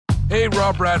Hey,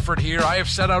 Rob Bradford here. I have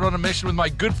set out on a mission with my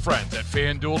good friends at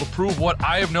FanDuel to prove what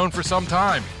I have known for some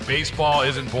time. Baseball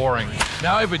isn't boring.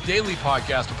 Now I have a daily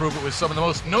podcast to prove it with some of the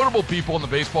most notable people in the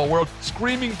baseball world,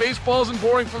 screaming baseball isn't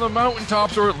boring from the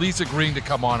mountaintops, or at least agreeing to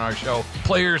come on our show.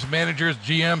 Players, managers,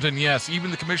 GMs, and yes, even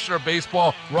the commissioner of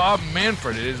baseball, Rob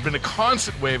Manfred. It has been a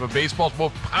constant wave of baseball's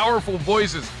most powerful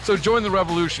voices. So join the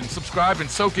revolution. Subscribe and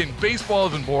soak in Baseball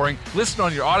Isn't Boring. Listen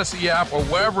on your Odyssey app or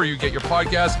wherever you get your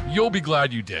podcasts. You'll be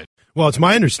glad you did. Well, it's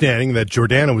my understanding that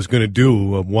Jordana was going to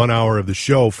do 1 hour of the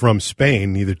show from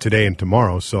Spain, either today and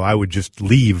tomorrow, so I would just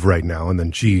leave right now, and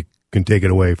then she can take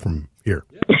it away from here.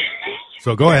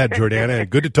 So go ahead, Jordana.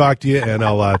 Good to talk to you, and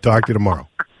I'll talk to you tomorrow.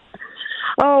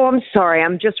 Oh, I'm sorry.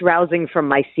 I'm just rousing from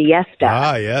my siesta.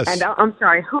 Ah, yes. And I'm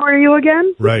sorry. Who are you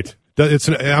again? Right.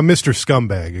 I'm Mr.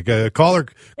 Scumbag. A caller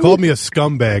called me a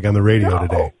scumbag on the radio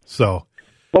today. So.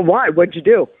 Well, why? What'd you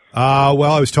do? Well,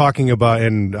 I was talking about,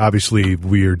 and obviously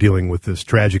we are dealing with this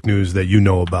tragic news that you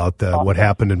know about, what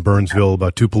happened in Burnsville,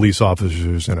 about 2 police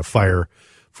officers and a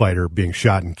firefighter being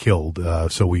shot and killed.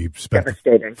 So we spent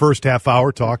the first half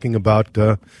hour talking about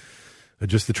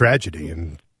just the tragedy,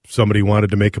 and somebody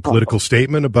wanted to make a political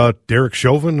statement about Derek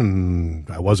Chauvin, and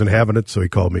I wasn't having it, so he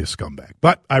called me a scumbag.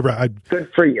 But good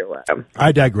for you, Adam.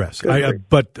 I digress.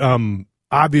 But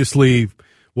obviously,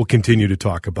 we'll continue to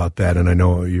talk about that, and I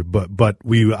know you, but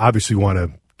we obviously want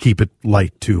to keep it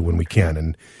light too when we can.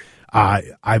 And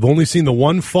I've only seen the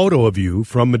one photo of you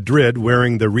from Madrid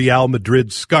wearing the Real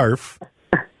Madrid scarf.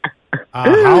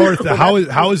 How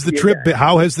has the trip?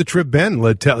 How has the trip been?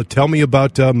 Tell me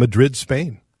about Madrid,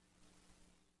 Spain.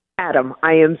 Adam,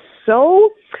 I have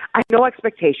no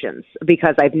expectations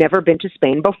because I've never been to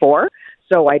Spain before,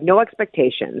 so I had no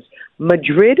expectations.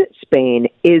 Madrid, Spain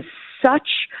is such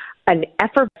an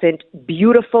effervescent,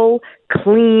 beautiful,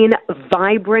 clean,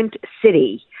 vibrant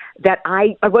city that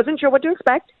I wasn't sure what to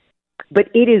expect, but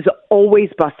it is always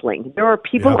bustling. There are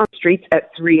people on the streets at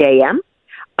 3 a.m.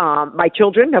 My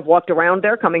children have walked around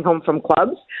there coming home from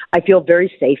clubs. I feel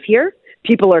very safe here.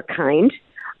 People are kind.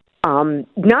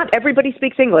 Not everybody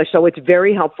speaks English, so it's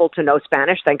very helpful to know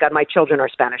Spanish. Thank God my children are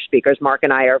Spanish speakers. Mark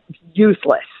and I are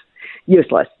useless.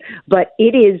 But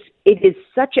it is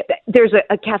such there's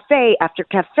a cafe after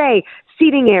cafe,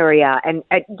 seating area, and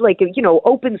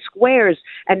open squares,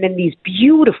 and then these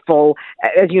beautiful,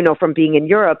 as you know from being in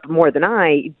Europe more than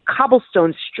I,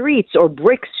 cobblestone streets or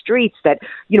brick streets that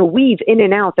weave in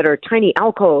and out, that are tiny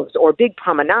alcoves or big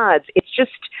promenades. It's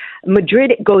just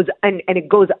Madrid. It goes and it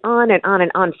goes on and on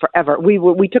and on forever.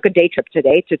 We took a day trip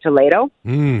today to Toledo.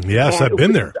 Yes, I've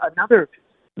been there.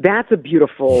 That's a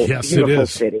beautiful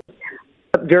city.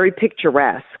 Very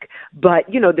picturesque, but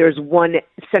there's one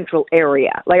central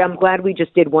area. Like, I'm glad we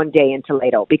just did one day in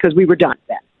Toledo because we were done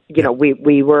then.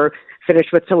 We were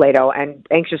finished with Toledo and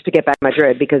anxious to get back to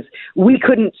Madrid because we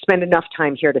couldn't spend enough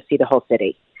time here to see the whole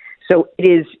city. So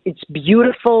it's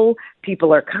beautiful.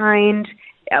 People are kind.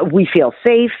 We feel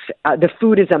safe. The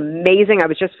food is amazing. I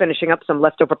was just finishing up some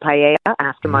leftover paella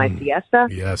after my siesta.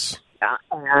 Yes.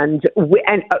 And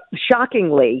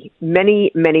shockingly,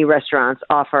 many restaurants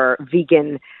offer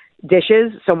vegan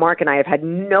dishes. So Mark and I have had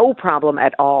no problem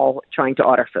at all trying to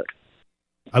order food.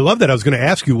 I love that. I was going to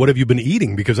ask you, what have you been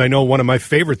eating? Because I know one of my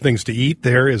favorite things to eat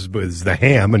there is the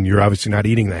ham, and you're obviously not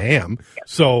eating the ham.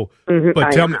 So,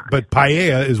 but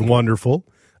paella is wonderful.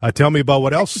 Tell me about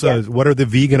what else. Yes. What are the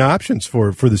vegan options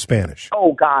for the Spanish?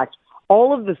 Oh gosh.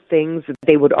 All of the things that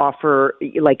they would offer,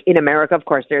 like in America, of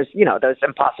course, there's, those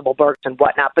Impossible Burgers and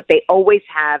whatnot, but they always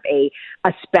have a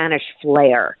Spanish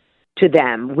flair to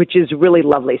them, which is really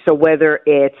lovely. So whether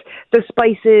it's the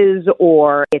spices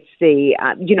or it's the,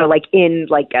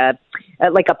 like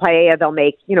a paella, they'll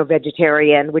make,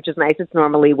 vegetarian, which is nice. It's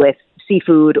normally with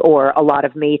seafood or a lot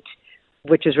of meat,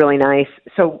 which is really nice.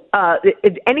 So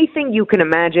anything you can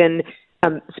imagine,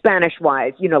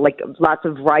 Spanish-wise, like lots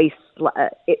of rice.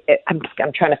 I'm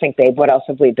trying to think, babe, what else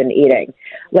have we been eating?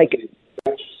 Like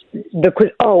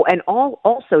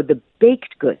also the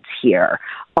baked goods here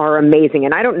are amazing.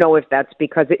 And I don't know if that's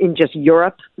because in just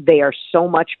Europe they are so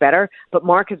much better. But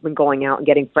Mark has been going out and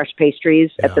getting fresh pastries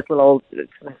at this little,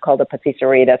 it's called a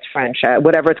patisserie. That's French,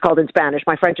 whatever it's called in Spanish.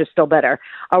 My French is still better.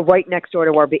 Right next door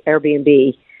to our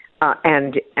Airbnb.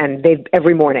 And they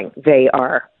every morning they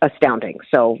are astounding.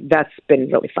 So that's been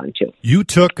really fun too. You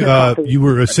took you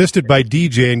were assisted by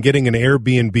DJ in getting an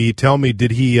Airbnb. Tell me,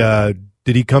 did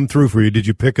he come through for you? Did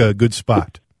you pick a good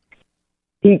spot?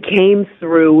 He came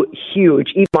through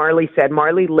huge. Marley said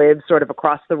Marley lives sort of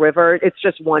across the river. It's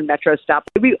just one metro stop.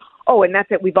 And that's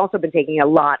it. We've also been taking a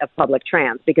lot of public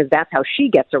trans because that's how she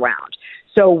gets around.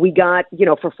 So we got,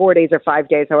 for 4 days or 5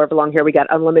 days, however long here, we got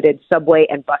unlimited subway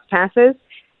and bus passes.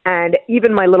 And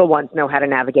even my little ones know how to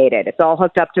navigate it. It's all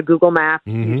hooked up to Google Maps.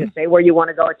 Mm-hmm. You just say where you want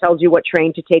to go. It tells you what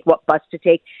train to take, what bus to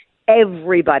take.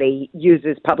 Everybody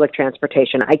uses public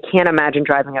transportation. I can't imagine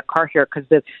driving a car here because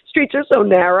the streets are so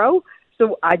narrow.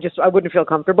 So I wouldn't feel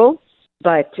comfortable.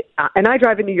 But and I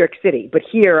drive in New York City, but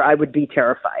here I would be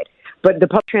terrified. But the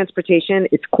public transportation,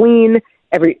 it's clean.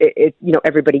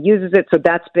 Everybody uses it. So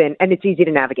that's been, and it's easy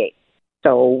to navigate.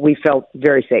 So we felt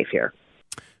very safe here.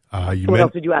 What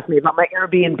else did you ask me about? My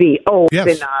Airbnb. Oh, yes.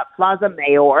 It's in Plaza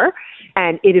Mayor,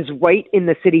 and it is right in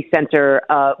the city center,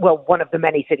 one of the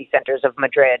many city centers of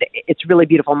Madrid. It's really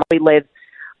beautiful. Molly lives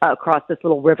across this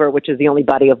little river, which is the only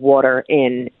body of water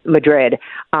in Madrid.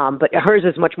 But hers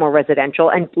is much more residential.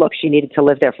 And look, she needed to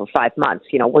live there for 5 months.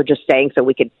 We're just staying so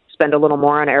we could spend a little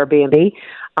more on Airbnb.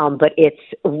 But it's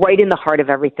right in the heart of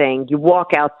everything. You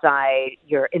walk outside,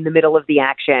 you're in the middle of the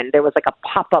action. There was like a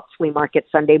pop-up flea market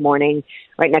Sunday morning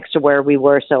right next to where we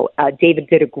were. So David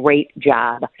did a great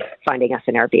job finding us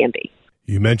an Airbnb.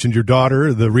 You mentioned your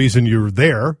daughter. The reason you're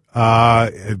there,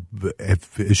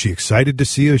 is she excited to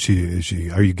see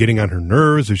you? Are you getting on her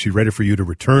nerves? Is she ready for you to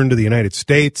return to the United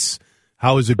States?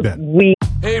 How has it been?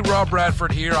 Hey, Rob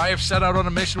Bradford here. I have set out on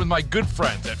a mission with my good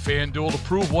friends at FanDuel to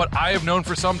prove what I have known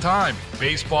for some time.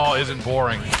 Baseball isn't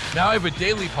boring. Now I have a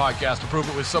daily podcast to prove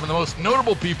it with some of the most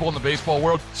notable people in the baseball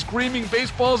world, screaming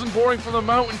baseball isn't boring from the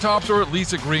mountaintops, or at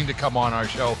least agreeing to come on our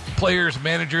show. Players,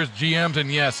 managers, GMs,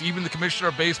 and yes, even the commissioner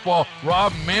of baseball,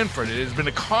 Rob Manfred. It has been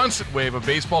a constant wave of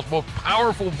baseball's most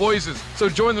powerful voices. So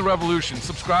join the revolution.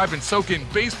 Subscribe and soak in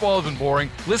Baseball Isn't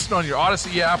Boring. Listen on your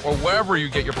Odyssey app or wherever you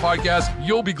get your podcasts.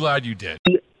 You'll be glad you did.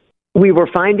 We were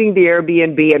finding the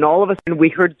Airbnb, and all of a sudden we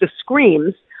heard the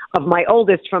screams of my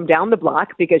oldest from down the block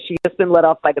because she'd just been let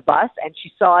off by the bus, and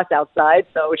she saw us outside,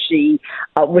 so she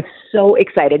was so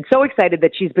excited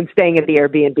that she's been staying at the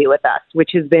Airbnb with us,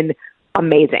 which has been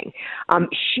amazing.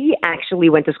 She actually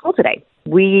went to school today.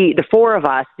 The four of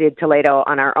us did Toledo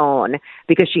on our own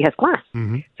because she has class.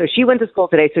 Mm-hmm. So she went to school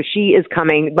today. So she is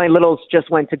coming. My littles just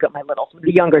went to go. My littles,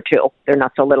 the younger two, they're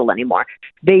not so little anymore.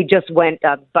 They just went,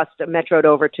 metroed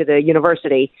over to the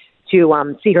university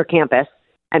to see her campus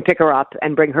and pick her up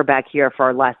and bring her back here for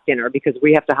our last dinner because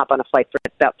we have to hop on a flight for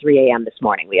about 3 a.m. this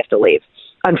morning. We have to leave,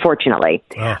 unfortunately.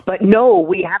 Oh. But no,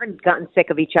 we haven't gotten sick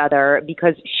of each other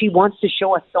because she wants to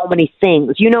show us so many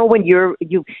things. When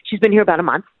she's been here about a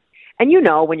month. And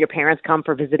when your parents come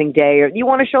for visiting day, or you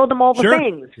want to show them all the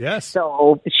things. Yes.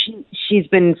 So she's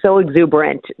been so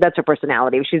exuberant. That's her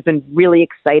personality. She's been really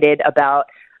excited about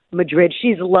Madrid.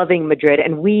 She's loving Madrid.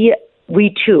 And we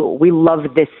too, we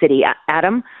love this city.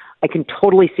 Adam, I can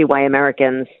totally see why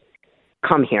Americans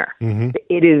come here. Mm-hmm.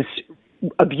 It is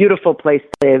a beautiful place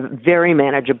to live, very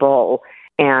manageable,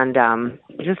 and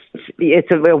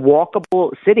it's a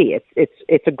walkable city.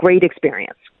 It's a great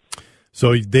experience.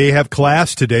 So they have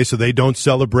class today, so they don't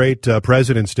celebrate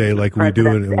President's Day like we do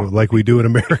in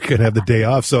America and have the day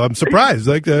off. So I'm surprised.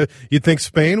 You'd think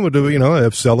Spain would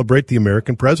celebrate the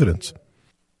American presidents.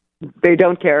 They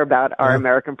don't care about our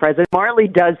American president. Marley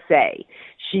does say,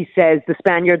 she says the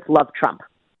Spaniards love Trump.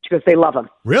 She goes, they love him.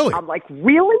 Really? I'm like,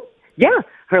 really? Yeah.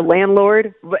 Her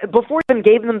landlord, before they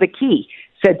gave them the key,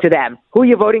 said to them, who are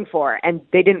you voting for? And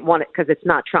they didn't want it because it's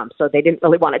not Trump, so they didn't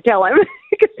really want to tell him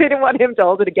because they didn't want him to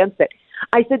hold it against it.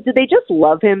 I said, do they just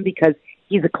love him because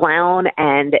he's a clown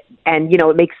and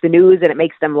it makes the news and it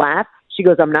makes them laugh? She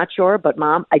goes, I'm not sure, but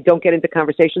Mom, I don't get into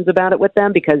conversations about it with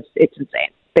them because it's insane.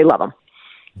 They love him.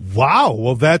 Wow.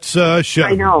 Well, that's I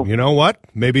know. You know what?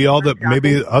 Maybe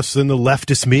us in the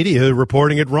leftist media are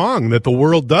reporting it wrong, that the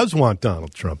world does want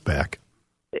Donald Trump back.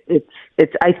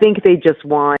 It's I think they just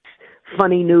want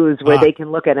funny news where they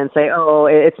can look at it and say, oh,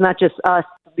 it's not just us.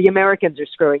 The Americans are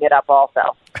screwing it up also.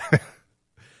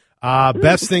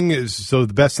 Best thing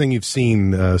you've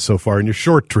seen so far in your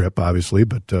short trip, obviously,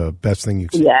 but best thing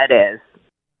you've seen. Yeah, it is.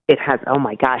 It has, oh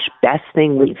my gosh, best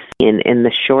thing we've seen in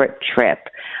the short trip.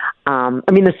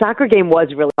 The soccer game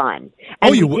was really fun.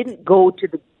 And we didn't go to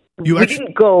the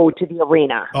didn't go to the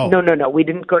arena. Oh. No. We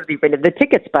didn't go to the arena. The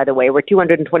tickets, by the way, were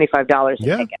 $225 a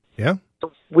ticket. Yeah.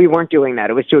 So we weren't doing that.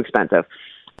 It was too expensive.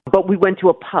 But we went to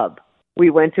a pub. We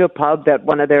went to a pub that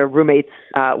one of their roommates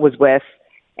was with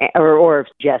or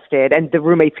suggested, and the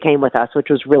roommates came with us, which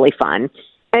was really fun.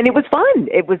 And it was fun.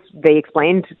 They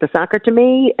explained the soccer to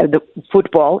me, the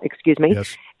football, excuse me.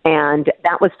 Yes. And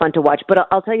that was fun to watch. But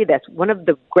I'll tell you this, one of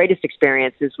the greatest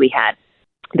experiences we had,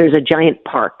 there's a giant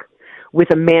park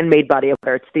with a man-made body of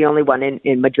water. It's the only one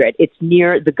in Madrid. It's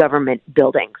near the government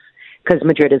buildings because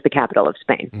Madrid is the capital of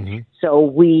Spain. Mm-hmm. So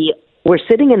we were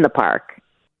sitting in the park,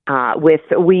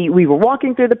 we were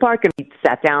walking through the park and we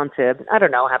sat down to, I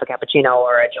don't know, have a cappuccino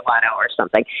or a gelato or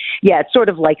something. Yeah, it's sort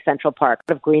of like Central Park,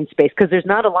 of green space, because there's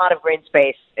not a lot of green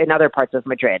space in other parts of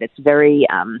Madrid. It's very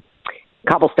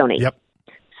cobblestoney. Yep.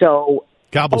 So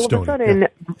Cobblestone. all of a sudden,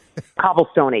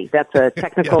 cobblestone. That's a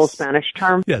technical Spanish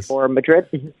term for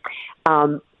Madrid.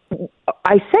 I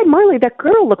said, Marley, that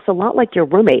girl looks a lot like your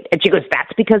roommate. And she goes,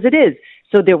 that's because it is.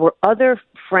 So there were other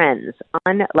friends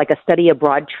on like a study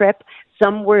abroad trip.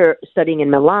 Some were studying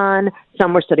in Milan.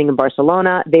 Some were studying in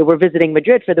Barcelona. They were visiting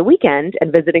Madrid for the weekend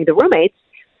and visiting the roommates,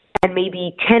 and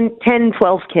maybe 10,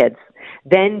 12 kids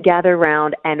then gathered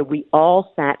around, and we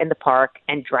all sat in the park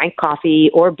and drank coffee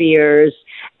or beers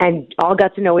and all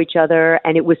got to know each other.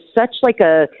 And it was such like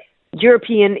a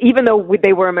European, even though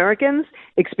they were Americans,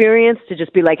 experience to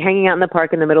just be like hanging out in the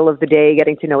park in the middle of the day,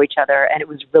 getting to know each other. And it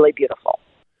was really beautiful.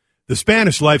 The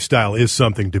Spanish lifestyle is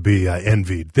something to be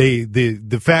envied.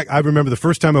 The fact, I remember the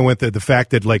first time I went there, the fact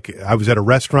that like I was at a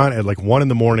restaurant at like 1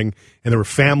 a.m. and there were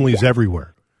families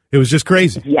everywhere. It was just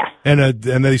crazy. Yes. And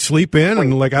they sleep in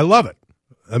and like, I love it.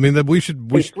 I mean, that we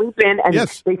sleep in and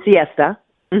they siesta.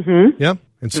 Mm-hmm. Yeah.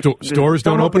 And stores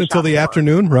don't open until the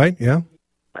afternoon, right? Yeah.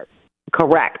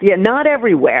 Correct. Yeah. Not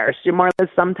everywhere. Marla,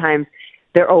 sometimes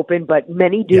they're open, but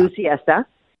many do siesta.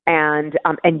 And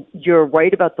you're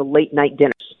right about the late night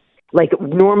dinners. Like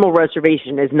normal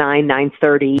reservation is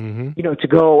 9:30, to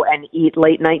go and eat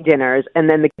late night dinners. And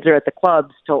then the kids are at the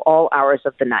clubs till all hours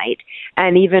of the night.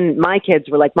 And even my kids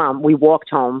were like, Mom, we walked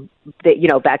home,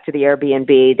 back to the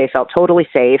Airbnb. They felt totally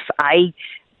safe.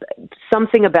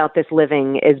 Something about this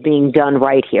living is being done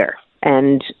right here.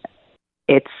 And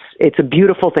it's a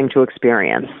beautiful thing to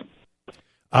experience.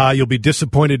 You'll be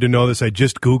disappointed to know this. I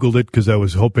just Googled it because I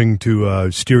was hoping to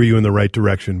steer you in the right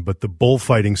direction. But the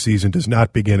bullfighting season does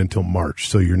not begin until March,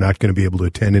 so you're not going to be able to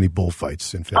attend any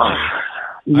bullfights in February.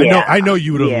 I know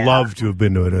you would have loved to have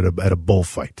been to it at a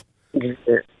bullfight. That's.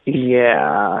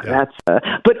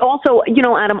 But also,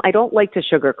 Adam, I don't like to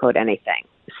sugarcoat anything.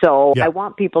 So I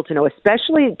want people to know,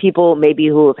 especially people maybe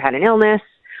who have had an illness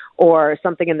or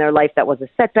something in their life that was a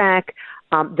setback.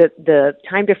 The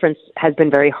time difference has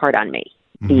been very hard on me.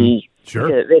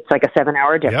 It's like a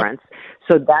 7-hour difference. Yep.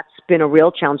 So that's been a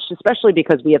real challenge, especially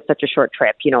because we have such a short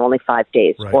trip, only 5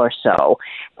 days or so.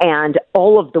 And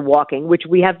all of the walking, which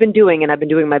we have been doing, and I've been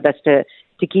doing my best to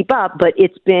keep up, but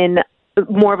it's been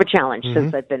more of a challenge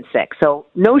since I've been sick. So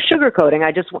no sugarcoating.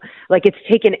 I just, it's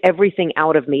taken everything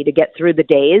out of me to get through the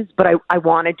days, but I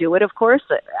want to do it, of course.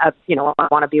 I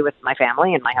want to be with my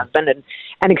family and my husband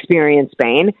and experience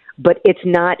Spain, but it's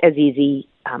not as easy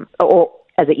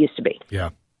as it used to be.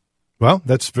 Yeah. Well,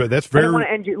 that's very. I don't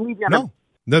want to leave you on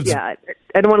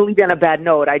I don't want to leave you on a bad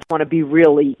note. I want to be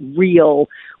really real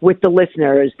with the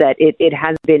listeners that it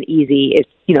has been easy. It's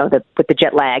with the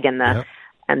jet lag and the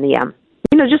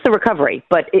just the recovery.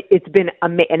 But it's been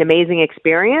an amazing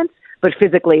experience. But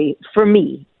physically, for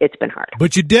me, it's been hard.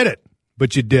 But you did it.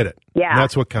 Yeah, and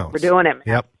that's what counts. We're doing it. Man.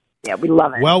 Yep. Yeah, we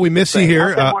love it. Well, we miss you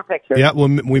here. More pictures.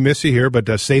 We miss you here,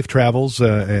 but safe travels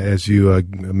as you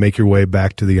make your way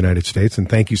back to the United States. And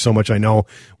thank you so much. I know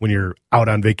when you're out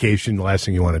on vacation, the last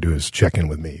thing you want to do is check in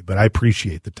with me, but I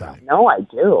appreciate the time. No, I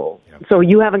do. Yep. So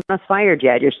you haven't got us fired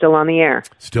yet. You're still on the air.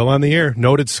 Still on the air.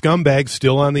 Noted scumbag,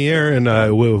 still on the air. And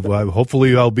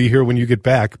hopefully I'll be here when you get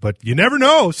back, but you never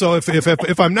know. So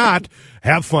if I'm not,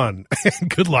 have fun.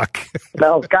 Good luck.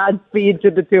 Well, Godspeed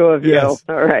to the two of you. Yes.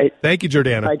 All right. Thank you,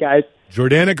 Jordana. Bye, guys.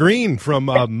 Jordana Green from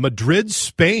Madrid,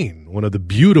 Spain, one of the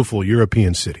beautiful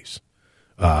European cities.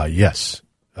 Yes.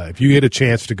 If you get a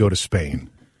chance to go to Spain,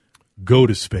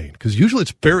 because usually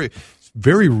it's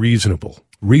very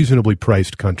reasonably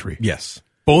priced country. Yes.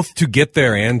 Both to get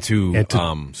there and to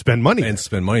spend money. And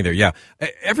spend money there, yeah.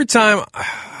 Every time,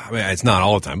 it's not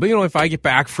all the time, but if I get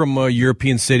back from a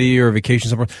European city or a vacation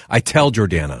somewhere, I tell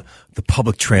Jordana, the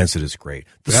public transit is great.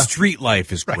 The street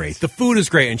life is great. The food is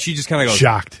great. And she just kind of goes.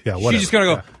 Shocked. Yeah, whatever. She just kind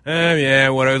of goes,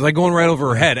 whatever. It's like going right over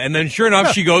her head. And then sure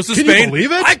enough, she goes to Can Spain. You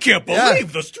believe it? I can't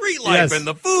believe the street life and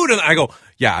the food. And I go,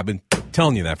 I've been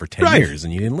telling you that for 10 years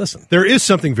and you didn't listen. There is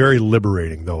something very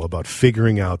liberating, though, about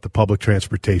figuring out the public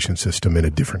transportation system in a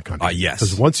different country. Yes.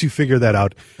 Because once you figure that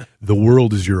out, the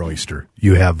world is your oyster.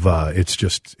 You have,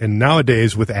 and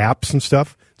nowadays with apps and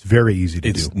stuff, it's very easy to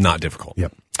do. It's not difficult.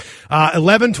 Yep.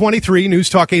 11:23 News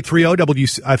Talk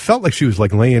 830 I felt like she was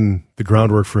like laying the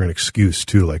groundwork for an excuse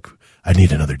too. Like, I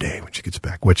need another day when she gets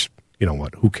back, which, you know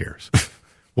what? Who cares?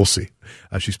 We'll see.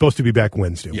 She's supposed to be back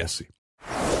Wednesday. Yes.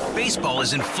 We'll see. Baseball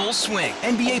is in full swing.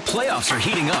 NBA playoffs are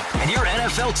heating up, and your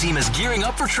NFL team is gearing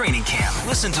up for training camp.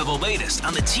 Listen to the latest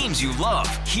on the teams you love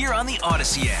here on the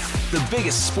Odyssey app. The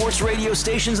biggest sports radio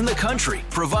stations in the country,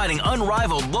 providing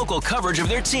unrivaled local coverage of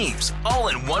their teams, all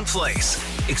in one place.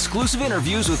 Exclusive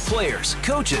interviews with players,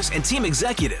 coaches, and team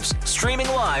executives, streaming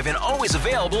live and always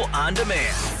available on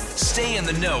demand. Stay in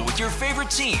the know with your favorite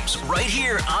teams right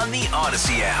here on the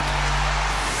Odyssey app.